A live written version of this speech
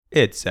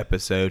It's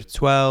episode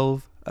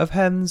 12 of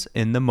Hens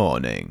in the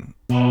Morning.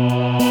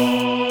 Hens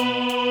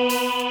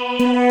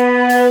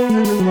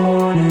in the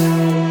morning.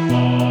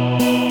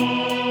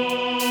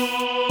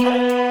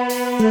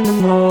 Hens in the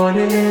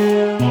morning.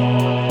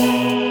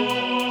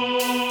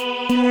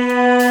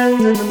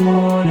 Hens in the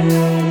morning.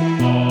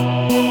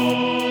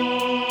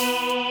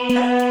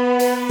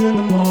 Hens in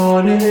the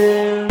morning.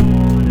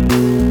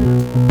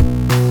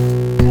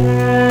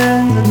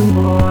 Hens in the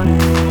morning.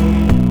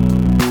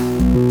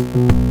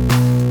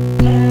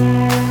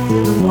 Hens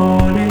in the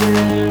morning.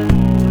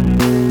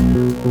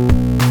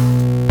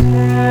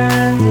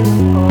 Hens in the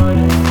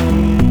morning.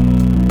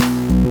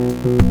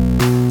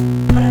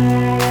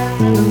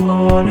 Hens in the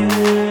morning.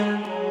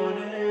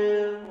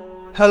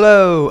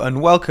 Hello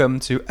and welcome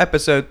to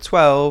episode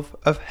 12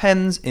 of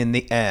Hens in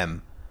the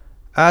M.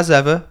 As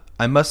ever,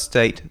 I must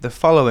state the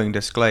following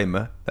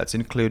disclaimer that's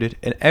included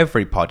in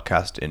every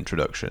podcast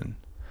introduction.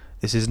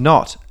 This is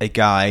not a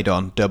guide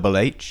on Double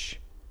H.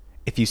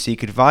 If you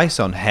seek advice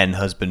on hen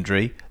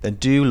husbandry, then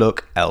do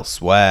look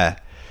elsewhere.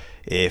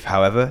 If,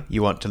 however,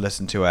 you want to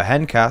listen to a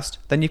hencast,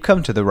 then you've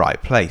come to the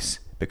right place,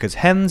 because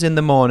Hens in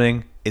the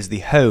Morning is the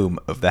home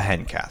of the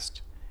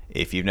hencast.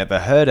 If you've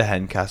never heard a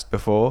hencast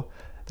before,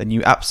 then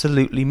you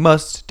absolutely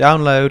must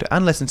download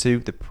and listen to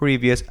the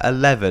previous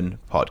 11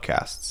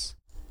 podcasts.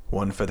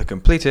 One for the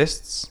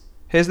completists.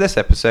 Here's this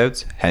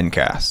episode's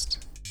hencast.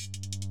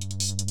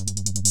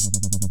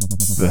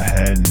 The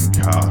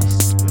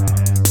Hencast.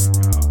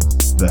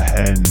 The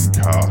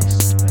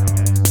Hencast.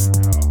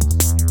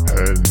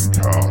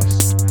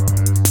 Hencast.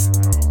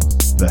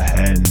 The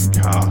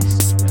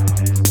Hencast.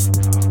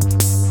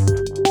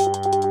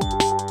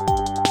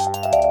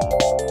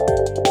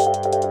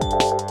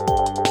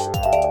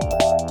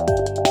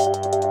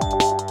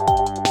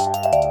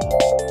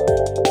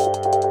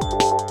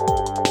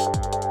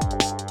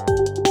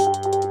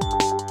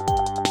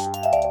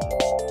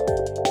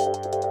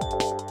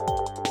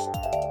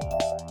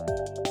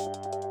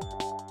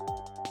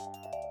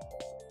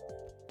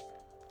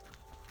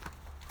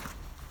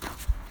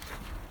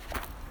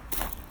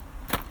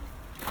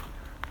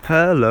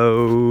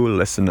 Hello,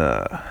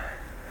 listener.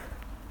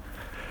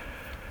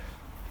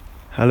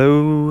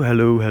 Hello.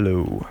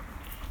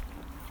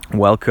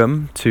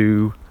 Welcome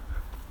to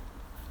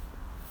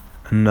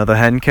another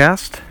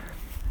hencast.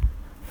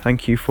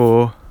 Thank you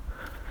for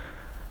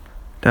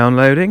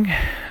downloading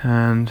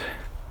and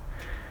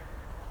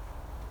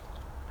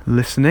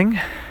listening.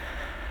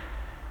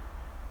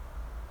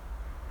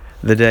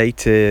 The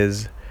date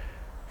is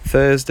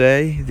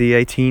Thursday, the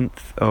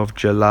 18th of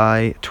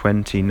July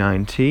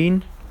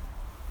 2019.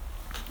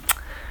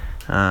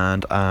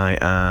 And I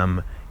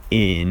am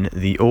in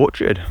the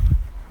orchard,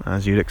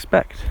 as you'd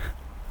expect.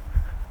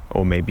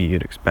 Or maybe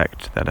you'd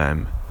expect that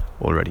I'm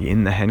already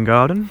in the hen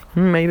garden.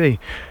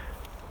 Maybe.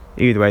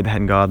 Either way, the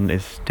hen garden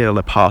is still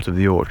a part of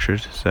the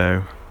orchard,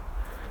 so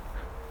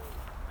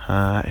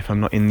if I'm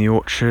not in the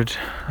orchard,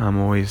 I'm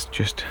always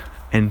just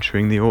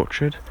entering the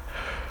orchard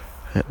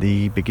at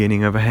the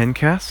beginning of a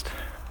hencast.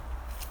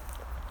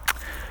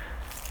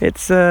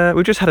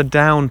 We've just had a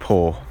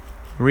downpour,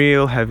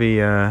 real heavy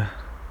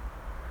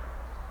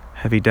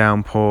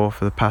downpour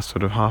for the past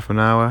sort of half an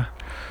hour.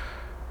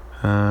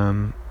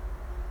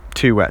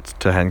 Too wet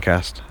to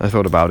hencast. I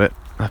thought about it.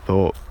 I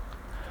thought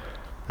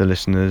the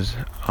listeners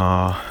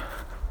are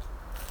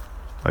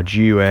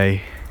due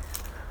a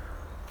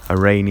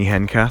rainy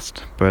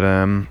hencast, but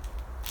it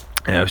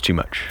was too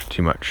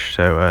much.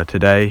 So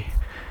today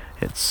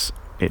it's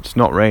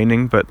not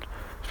raining, but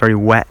it's very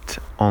wet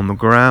on the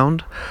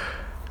ground,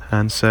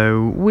 and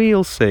so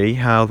we'll see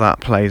how that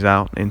plays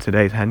out in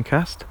today's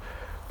hencast.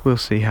 We'll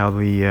see how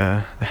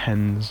the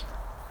hens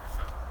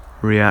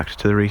react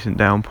to the recent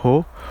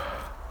downpour.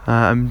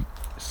 I'm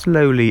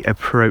slowly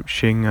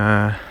approaching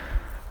the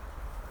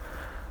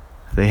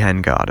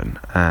hen garden,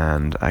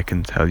 and I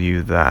can tell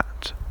you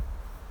that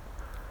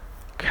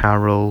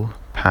Carol,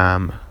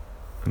 Pam,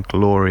 and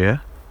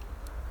Gloria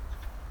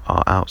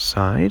are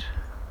outside,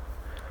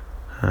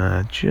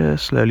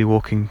 just slowly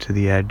walking to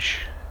the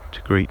edge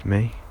to greet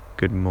me.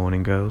 Good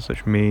morning, girls,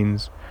 which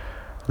means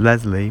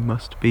Leslie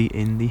must be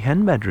in the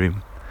hen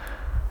bedroom.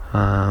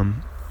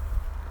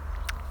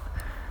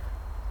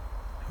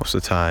 What's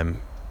the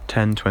time?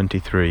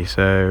 10:23.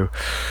 So,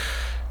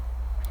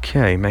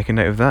 okay, make a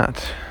note of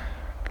that.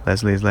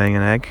 Leslie is laying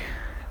an egg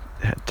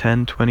at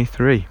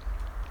 10:23.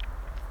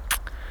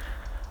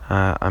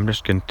 I'm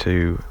just going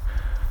to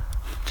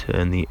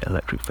turn the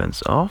electric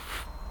fence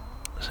off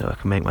so I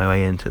can make my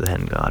way into the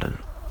hen garden.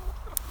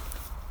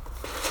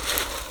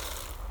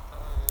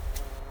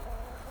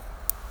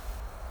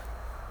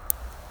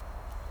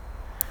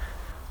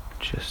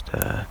 Just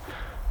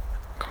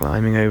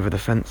climbing over the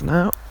fence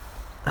now,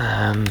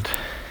 and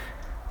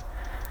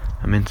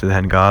I'm into the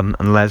hen garden,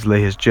 and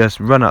Leslie has just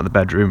run out of the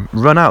bedroom,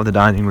 run out of the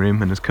dining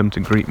room, and has come to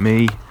greet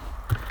me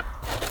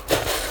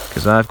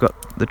because I've got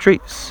the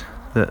treats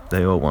that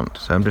they all want.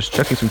 So I'm just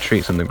chucking some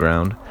treats on the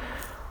ground.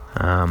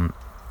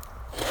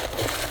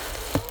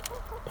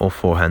 All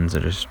four hens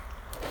are just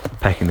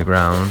pecking the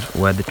ground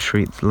where the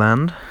treats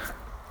land.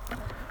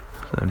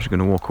 So I'm just going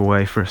to walk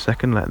away for a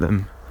second, let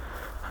them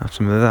have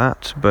some of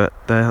that, but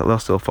they'll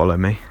still follow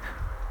me.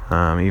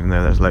 Even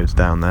though there's loads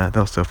down there,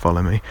 they'll still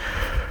follow me.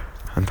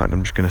 In fact,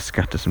 I'm just going to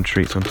scatter some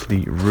treats onto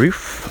the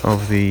roof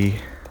of the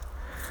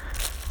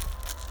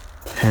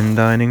hen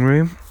dining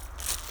room.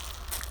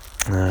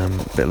 A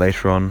bit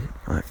later on,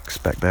 I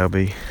expect they'll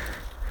be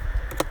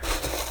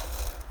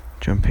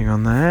jumping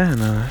on there,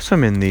 and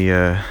some in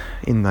the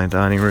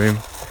dining room,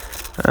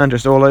 and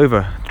just all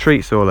over,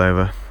 treats all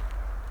over.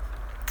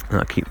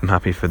 That'll keep them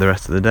happy for the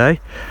rest of the day.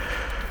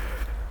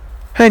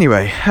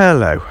 Anyway,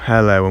 hello,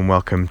 and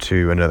welcome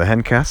to another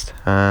Hencast.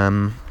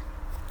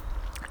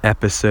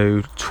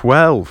 Episode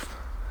 12.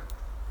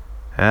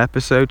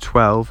 Episode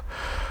 12.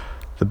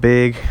 The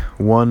big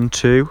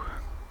 1-2,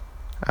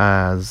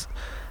 as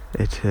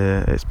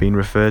it's been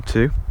referred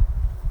to.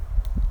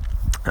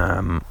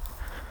 The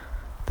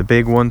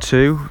big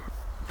 1-2,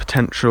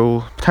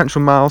 potential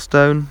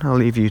milestone. I'll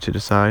leave you to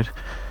decide.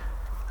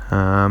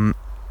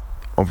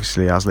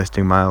 Obviously, I was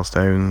listing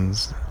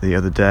milestones the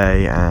other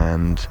day,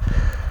 and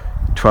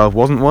 12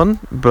 wasn't one,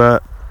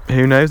 but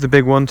who knows, the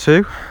big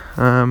 1-2.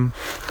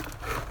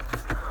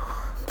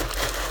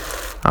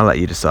 I'll let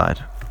you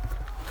decide.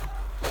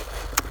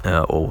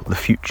 Or the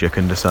future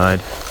can decide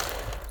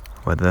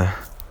whether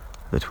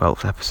the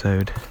 12th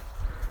episode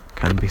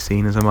can be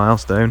seen as a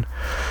milestone.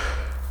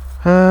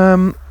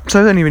 So it's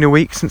only been a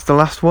week since the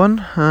last one.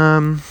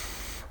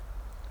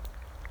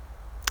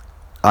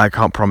 I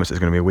can't promise it's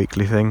going to be a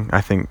weekly thing. I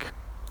think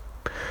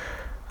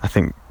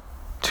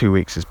 2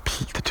 weeks is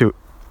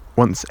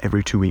once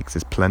every 2 weeks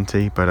is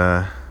plenty,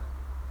 but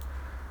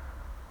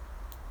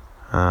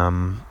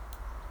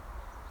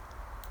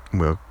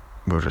we'll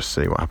just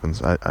see what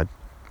happens. I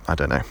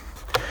don't know.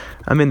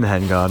 I'm in the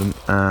hen garden,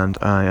 and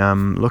I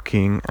am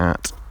looking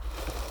at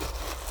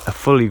a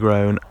fully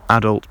grown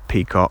adult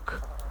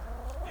peacock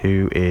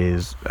who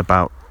is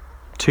about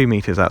 2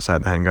 meters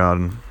outside the hen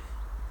garden.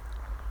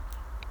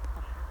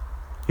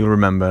 You'll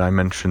remember I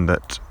mentioned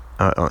that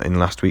in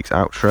last week's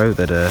outro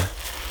that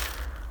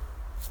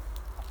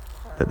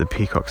the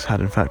peacocks had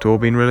in fact all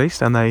been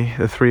released, and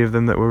the 3 of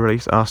them that were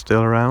released are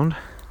still around.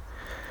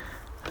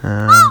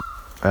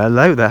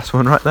 Hello, that's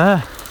one right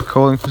there,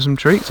 calling for some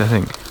treats, I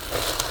think.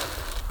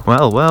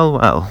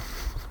 Well.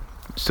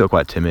 Still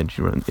quite timid.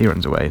 He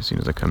runs away as soon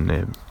as I come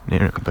near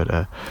him, but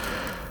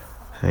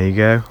there you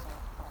go.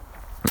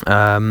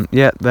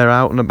 Yeah, they're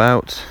out and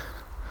about.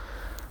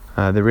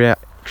 The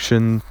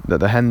reaction that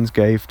the hens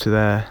gave to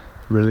their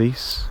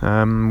release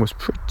was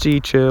pretty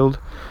chilled.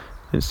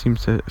 It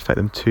seems to affect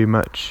them too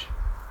much.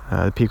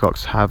 The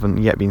peacocks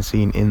haven't yet been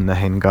seen in the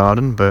hen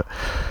garden, but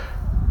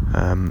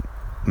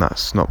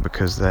that's not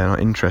because they're not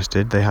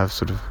interested. They have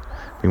sort of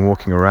been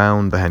walking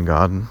around the hen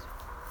garden,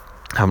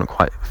 haven't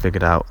quite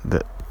figured out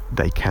that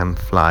they can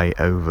fly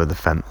over the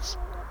fence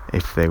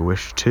if they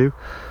wish to,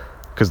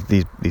 because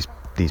these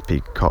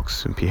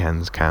peacocks and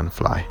peahens can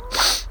fly.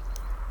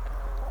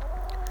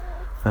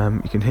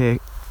 You can hear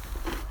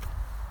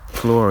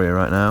Gloria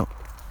right now,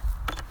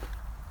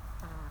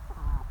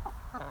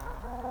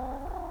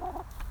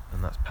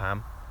 and that's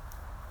Pam.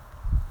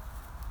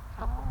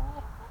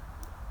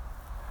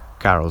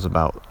 Carol's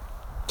about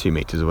 2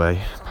 meters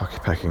away,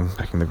 pecking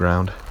the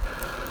ground.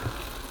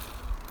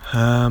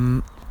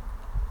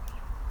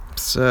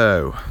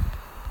 So,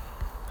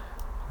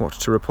 what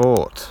to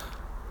report?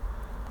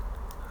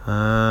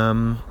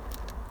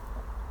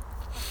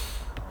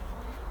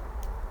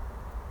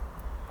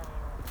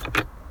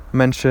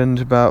 Mentioned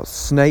about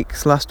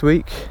snakes last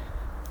week.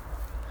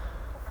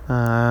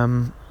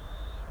 I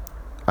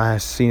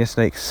have seen a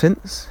snake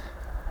since,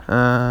 in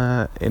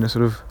a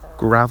sort of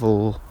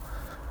gravel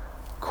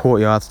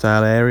courtyard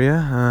style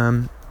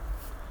area.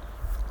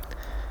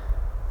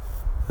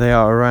 They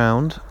are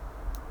around.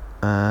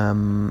 I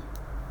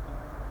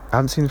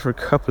haven't seen them for a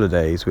couple of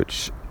days,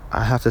 which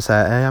I have to say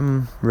I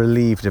am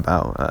relieved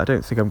about. I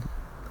don't think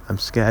I'm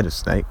scared of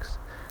snakes,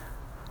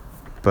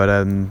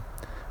 but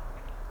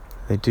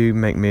they do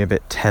make me a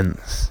bit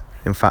tense.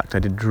 In fact, I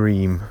did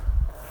dream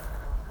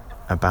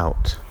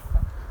about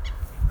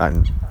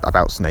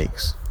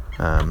snakes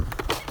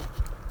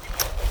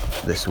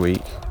this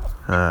week,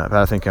 but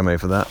I think I'm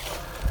over that.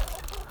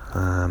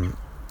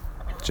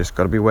 Just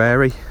got to be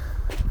wary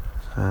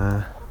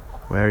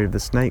of the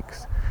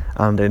snakes.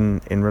 And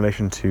in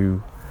relation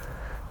to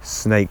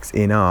snakes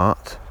in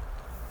art,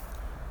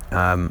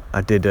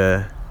 I did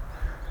a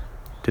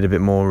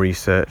bit more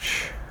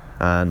research,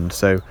 and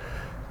so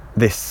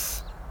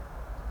this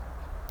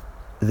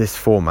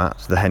format,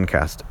 the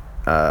Hencast,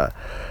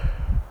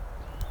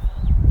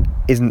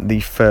 isn't the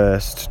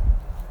first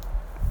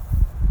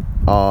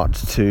art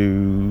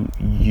to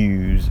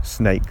use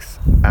snakes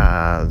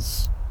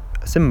as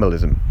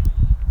symbolism.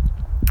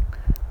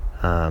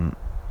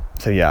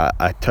 So yeah,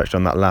 I touched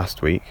on that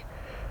last week.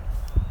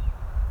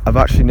 I've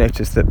actually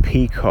noticed that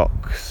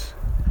peacocks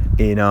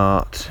in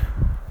art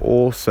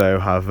also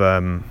have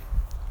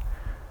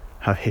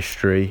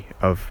history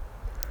of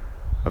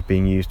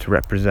being used to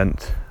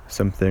represent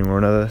something or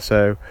another.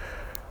 So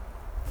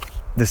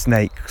the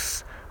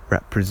snakes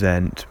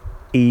represent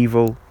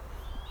evil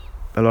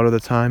a lot of the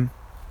time,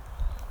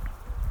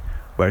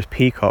 whereas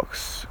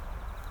peacocks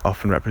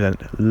often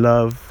represent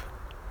love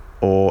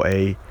or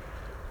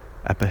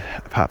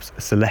perhaps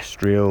a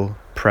celestial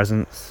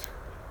presence.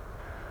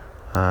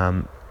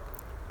 And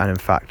in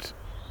fact,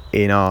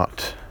 in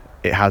art,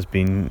 it has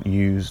been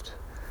used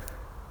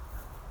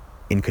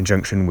in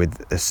conjunction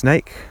with a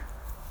snake.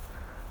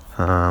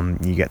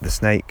 You get the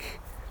snake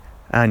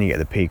and you get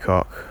the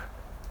peacock.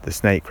 The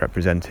snake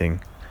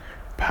representing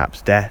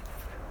perhaps death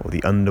or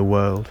the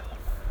underworld.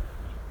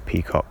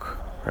 Peacock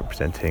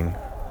representing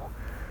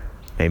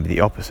maybe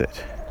the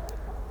opposite,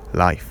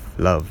 life,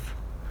 love,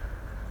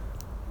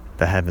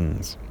 the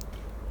heavens.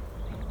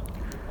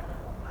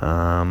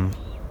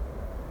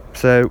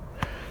 So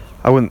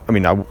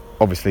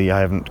obviously I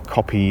haven't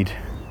copied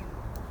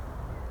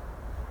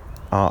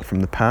art from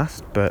the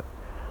past, but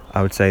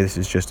I would say this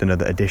is just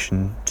another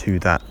addition to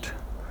that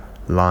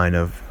line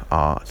of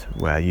art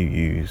where you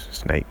use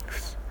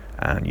snakes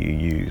and you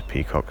use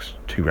peacocks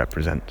to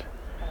represent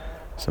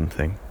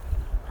something.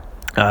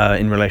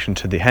 In relation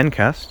to the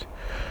Hencast,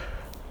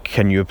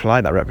 can you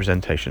apply that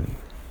representation?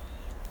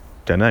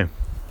 Don't know.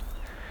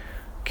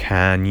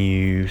 Can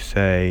you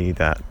say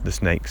that the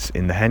snakes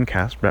in the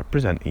Hencast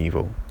represent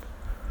evil?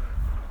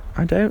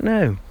 I don't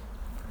know.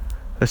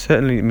 There's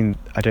certainly,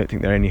 I don't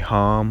think there's any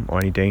harm or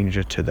any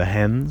danger to the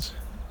hens,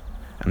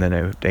 and they're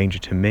no danger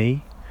to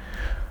me.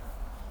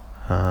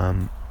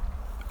 I'm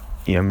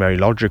very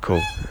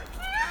logical.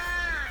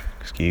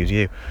 Excuse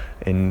you.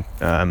 In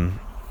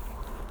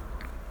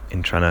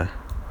trying to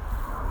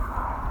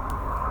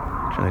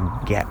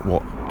get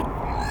what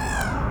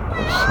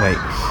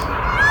snakes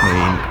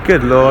mean.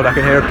 Good Lord, I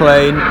can hear a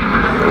plane.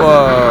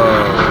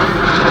 Whoa.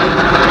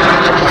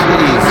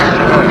 Jesus.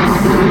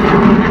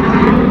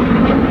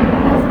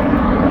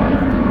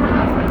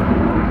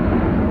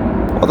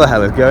 What the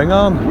hell is going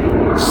on?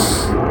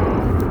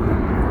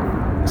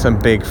 Some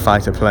big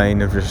fighter plane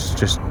have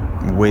just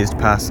whizzed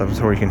past. I'm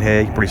sure you can hear.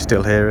 You can probably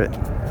still hear it.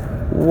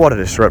 What a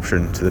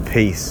disruption to the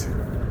peace.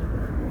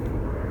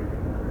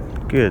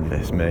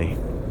 Goodness me.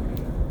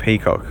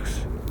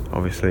 Peacocks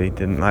obviously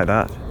didn't like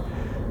that.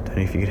 Don't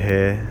know if you could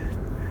hear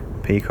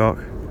peacock.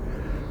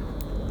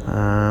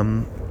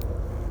 I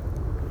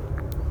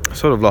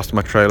sort of lost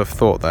my trail of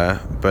thought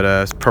there, but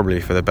it's probably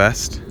for the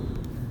best.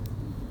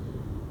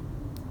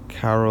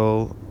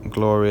 Carol,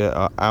 Gloria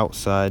are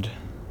outside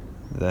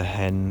the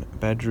hen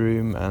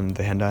bedroom and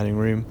the hen dining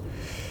room.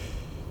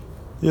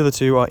 The other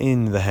two are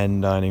in the hen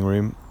dining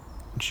room,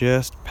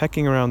 just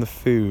pecking around the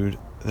food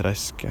that I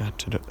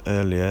scattered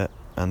earlier,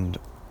 and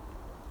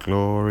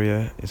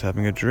Gloria is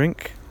having a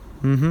drink.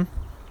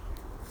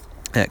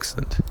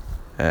 Excellent.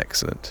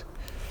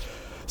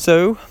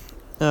 So,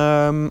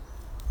 I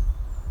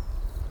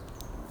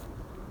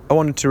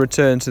wanted to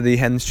return to the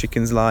Hens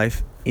Chickens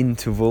Live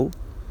interval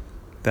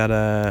that,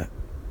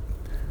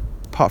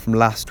 apart from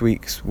last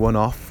week's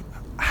one-off,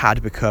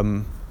 had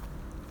become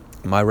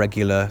my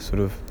regular sort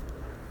of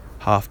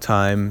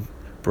half-time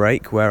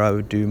break where I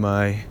would do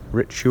my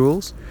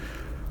rituals.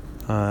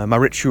 My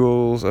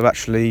rituals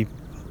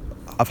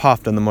I've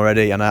half done them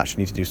already, and I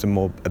actually need to do some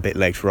more a bit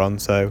later on,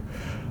 so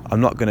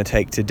I'm not going to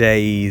take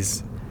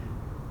today's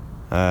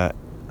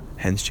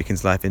Hens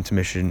Chickens Live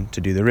intermission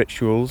to do the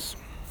rituals.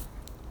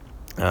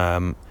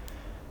 I'm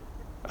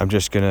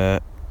just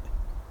gonna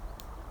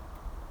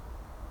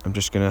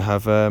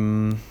have a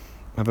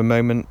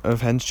moment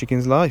of Hens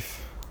Chickens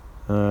Life.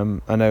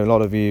 I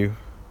know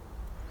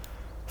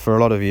for a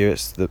lot of you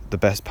it's the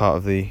best part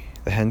of the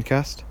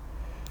Hencast.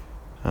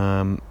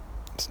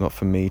 It's not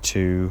for me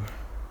to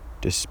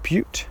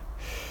dispute,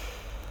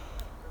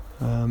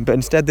 but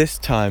instead this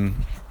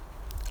time,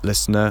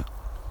 listener,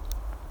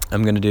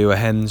 I'm going to do a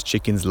Hens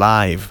Chickens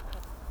Live.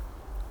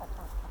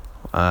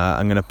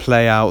 I'm going to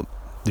play out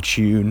the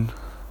tune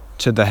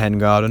to the hen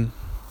garden,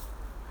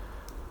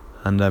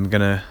 and I'm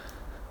going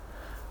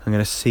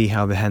to see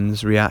how the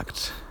hens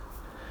react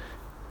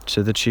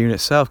to the tune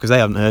itself, because they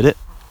haven't heard it.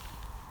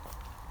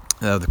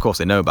 Of course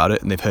they know about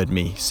it and they've heard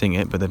me sing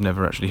it, but they've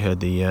never actually heard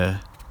the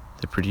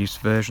produced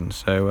version.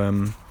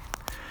 So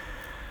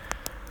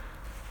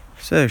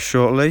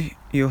shortly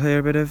you'll hear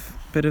a bit of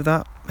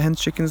that Hens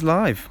Chickens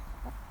Live.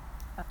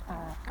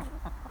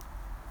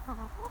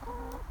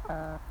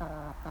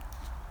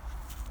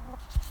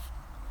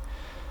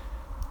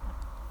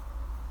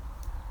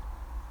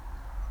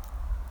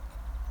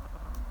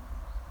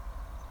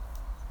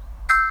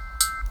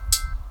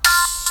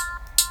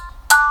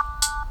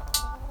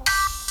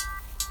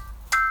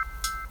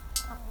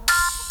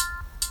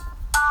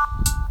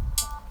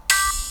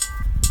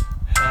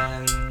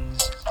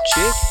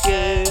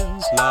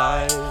 Chickens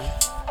Live.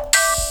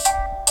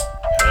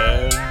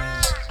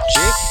 Hens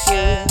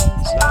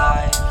Chickens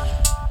Live.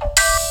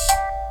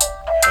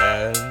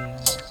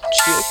 Hens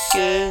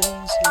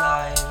Chickens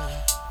Live.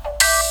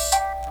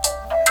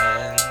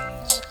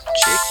 Hens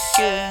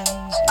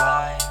Chickens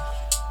Live.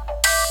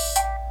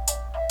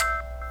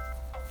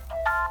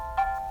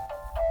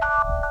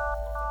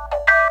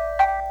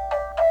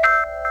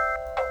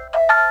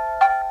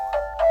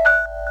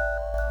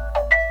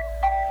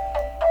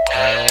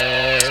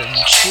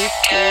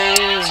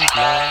 chickens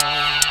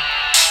lie.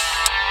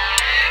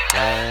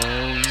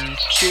 And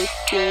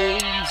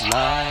chickens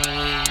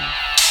lie.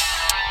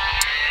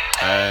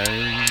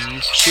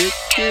 And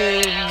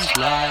chickens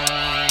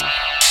lie.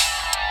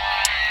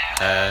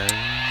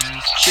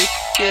 And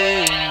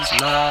chickens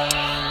lie.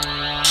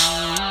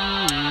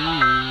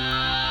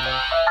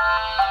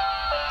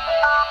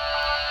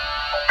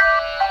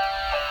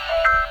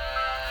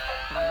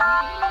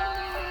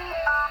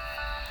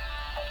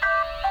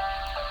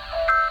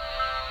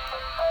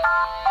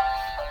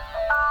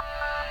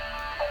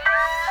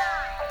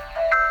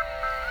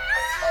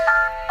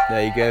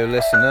 There you go,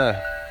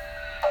 listener.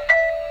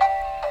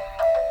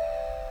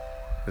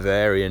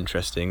 Very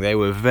interesting. They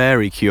were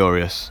very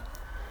curious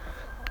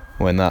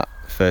when that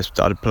first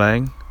started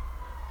playing.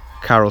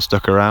 Carol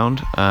stuck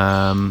around,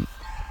 as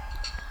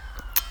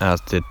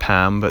did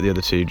Pam, but the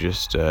other two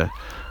just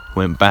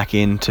went back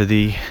into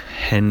the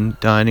hen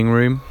dining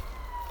room.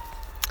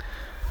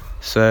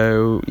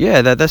 So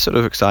yeah, they're sort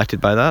of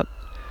excited by that.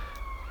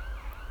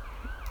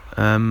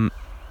 I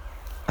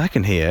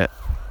can hear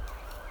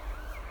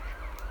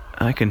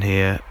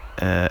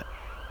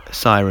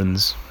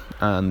sirens,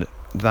 and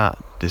that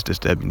is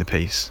disturbing the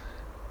peace.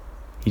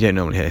 You don't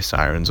normally hear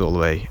sirens all the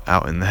way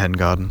out in the hen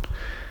garden.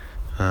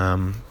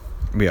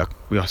 We are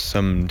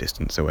some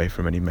distance away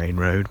from any main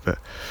road, but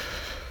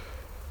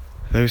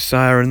those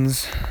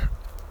sirens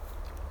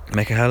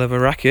make a hell of a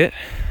racket.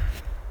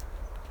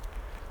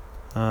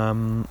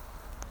 Not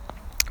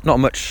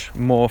much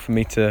more for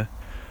me to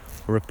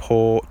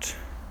report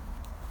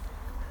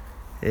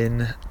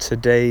in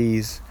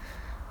today's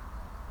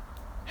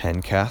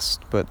Hencast,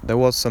 but there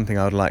was something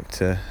I would like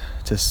to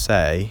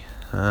say.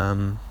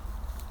 A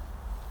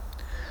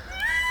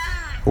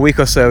week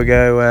or so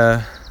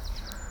ago,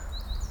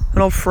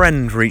 an old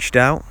friend reached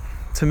out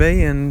to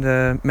me and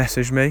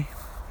messaged me.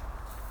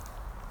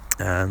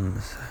 A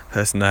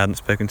person I hadn't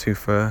spoken to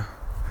for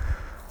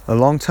a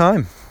long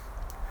time.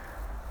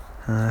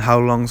 How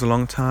long's a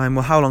long time?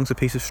 Well, how long's a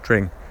piece of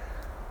string?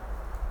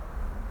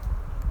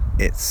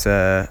 It's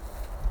been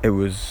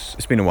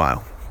a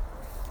while.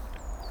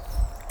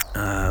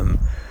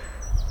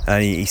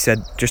 And he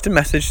said just a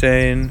message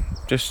saying,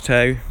 just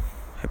hope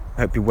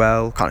you're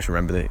well. Can't actually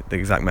remember the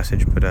exact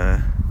message, but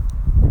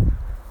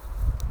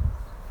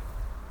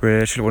really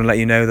just want to let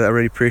you know that I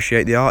really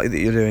appreciate the art that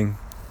you're doing.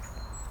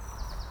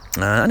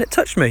 And it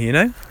touched me, you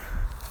know.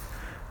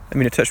 I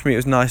mean, it touched me. It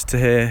was nice to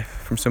hear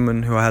from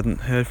someone who I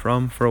hadn't heard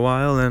from for a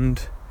while,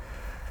 and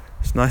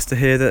it's nice to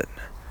hear that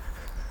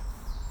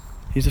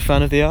he's a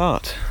fan of the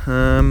art.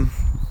 And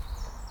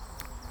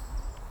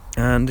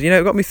you know,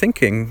 it got me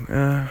thinking.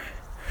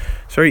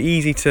 It's very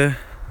easy to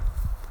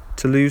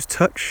lose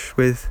touch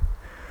with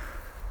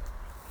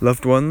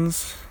loved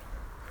ones,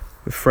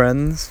 with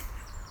friends,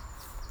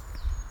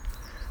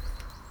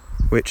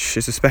 which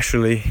is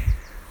especially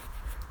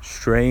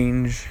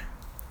strange,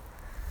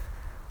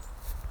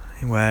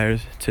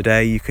 whereas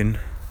today you can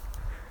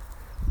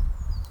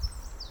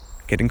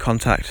get in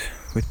contact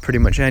with pretty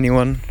much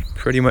anyone,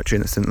 pretty much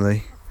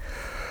instantly.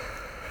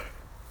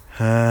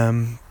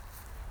 And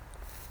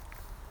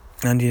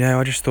you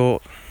know,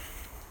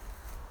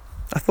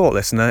 I thought,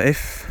 listener,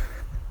 if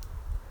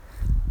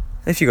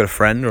you've got a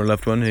friend or a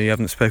loved one who you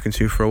haven't spoken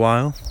to for a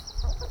while,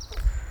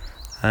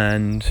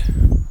 and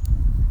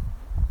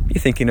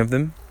you're thinking of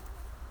them,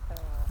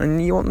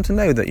 and you want them to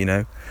know that, you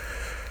know,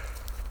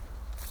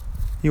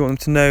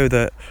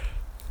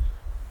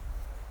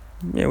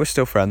 yeah, we're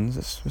still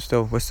friends,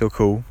 we're still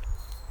cool.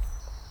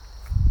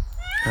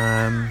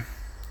 Then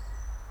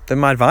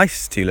my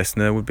advice to you,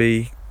 listener, would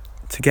be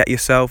to get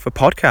yourself a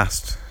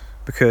podcast,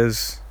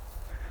 because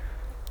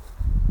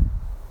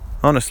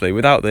honestly,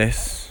 without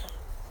this,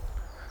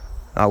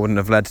 I wouldn't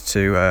have led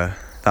to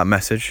that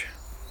message.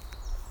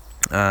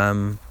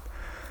 So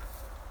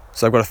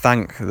I've got to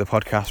thank the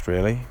podcast,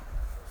 really.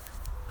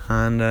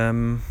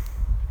 And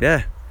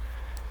yeah,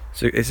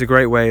 so it's a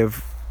great way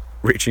of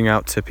reaching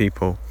out to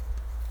people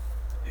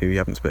who you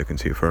haven't spoken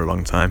to for a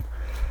long time.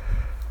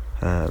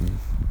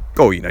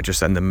 Or, you know, just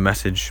send them a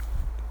message.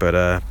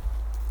 But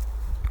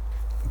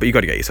you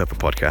got to get yourself a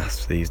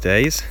podcast these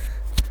days.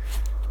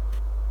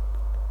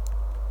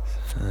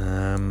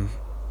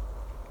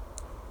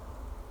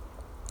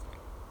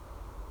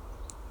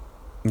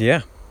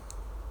 Yeah,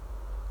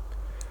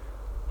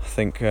 I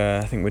think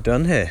we're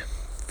done here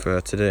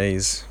for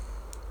today's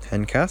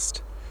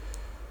Hencast.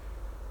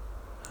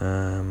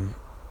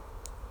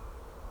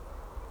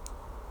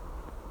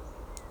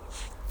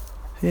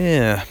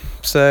 Yeah,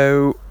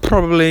 so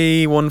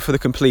probably one for the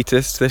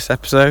completists this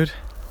episode.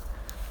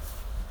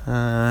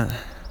 The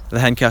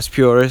Hencast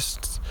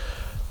purists,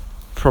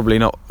 probably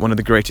not one of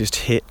the greatest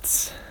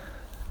hits,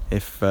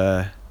 if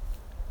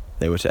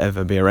they were to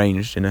ever be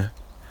arranged in a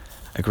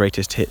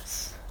greatest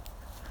hits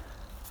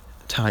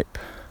type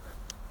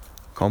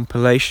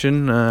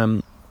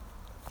compilation.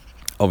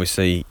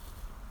 Obviously,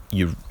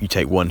 you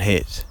take one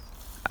hit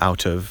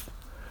out of,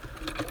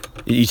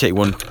 you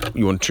want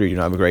to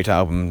have a great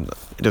album.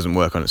 It doesn't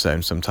work on its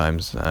own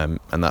sometimes, and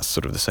that's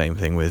sort of the same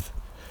thing with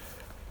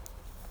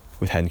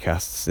with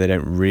hencasts. They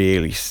don't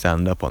really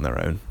stand up on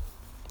their own.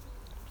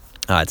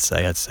 I'd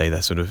say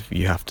they're sort of,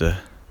 you have to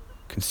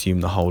consume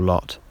the whole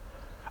lot.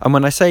 And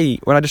when I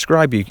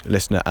describe you,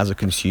 listener, as a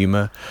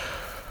consumer,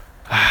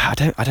 I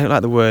don't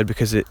like the word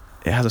because it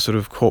has a sort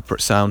of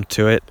corporate sound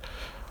to it.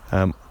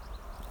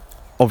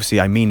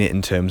 Obviously, I mean it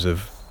in terms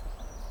of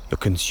you're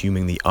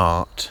consuming the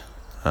art.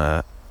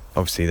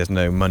 Obviously, there's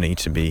no money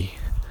to be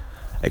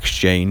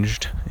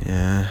exchanged.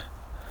 Yeah,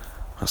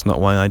 that's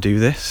not why I do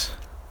this.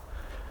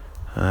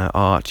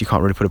 Art, you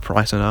can't really put a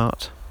price on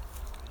art.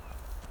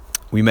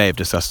 We may have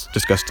discussed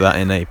that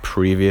in a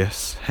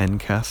previous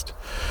Hencast.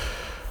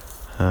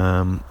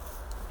 I'm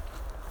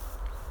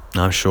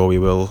sure we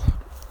will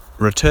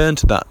return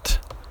to that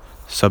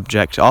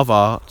subject of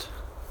art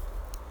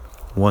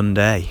one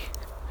day.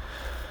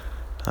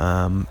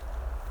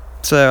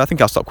 So I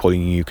think I'll stop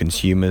calling you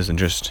consumers and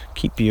just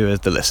keep you as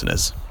the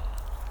listeners.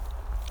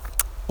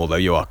 Although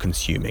you are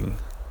consuming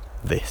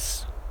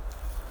this.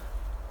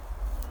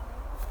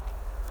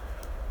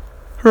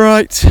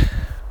 Right.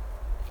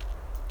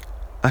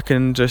 I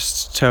can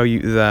just tell you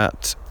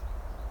that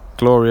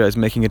Gloria is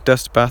making a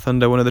dust bath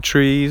under one of the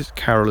trees.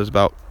 Carol is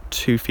about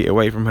 2 feet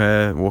away from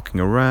her, walking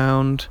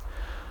around.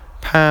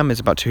 Pam is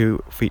about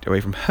 2 feet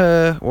away from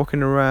her,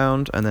 walking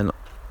around. And then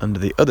under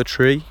the other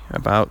tree,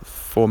 about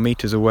 4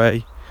 meters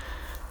away,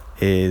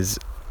 is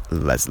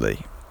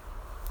Leslie.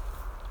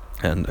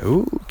 And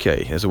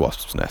okay, there's a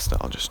wasp's nest.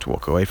 I'll just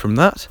walk away from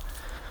that.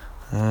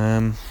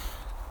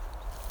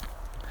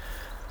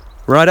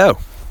 Righto.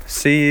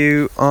 See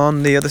you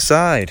on the other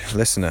side,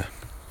 listener.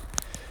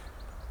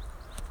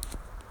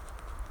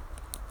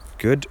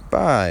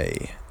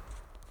 Goodbye.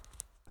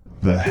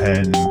 The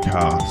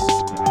Hencast.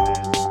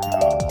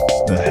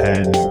 The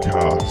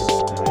Hencast.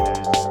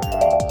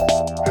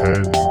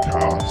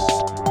 Hencast.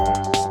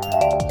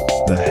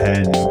 The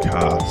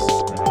Hencast.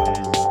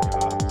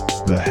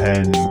 The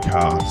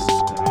Hencast.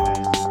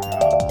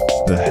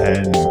 The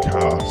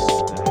Hencast.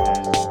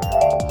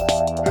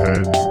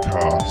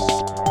 Hencast.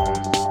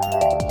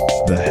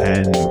 The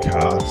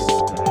Hencast.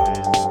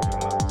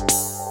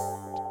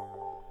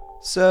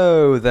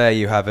 So there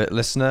you have it,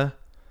 listener.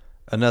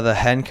 Another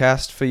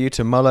Hencast for you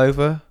to mull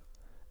over.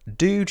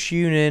 Do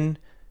tune in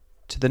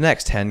to the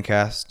next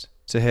Hencast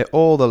to hear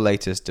all the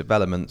latest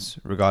developments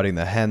regarding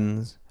the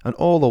hens and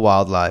all the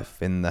wildlife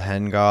in the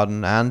hen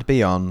garden and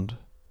beyond.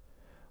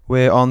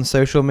 We're on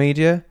social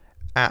media,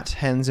 at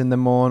Hens in the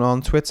Morn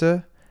on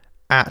Twitter,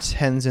 at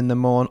Hens in the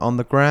Morn on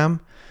the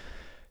gram.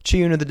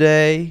 Tune of the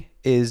day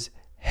is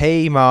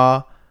Hey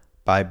Ma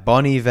by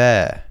Bon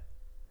Iver.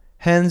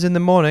 Hens in the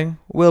Morning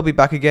will be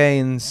back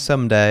again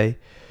someday,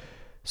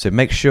 so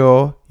make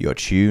sure you're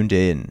tuned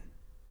in.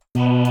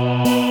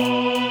 Hands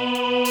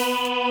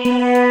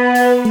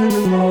in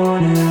the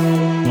morning.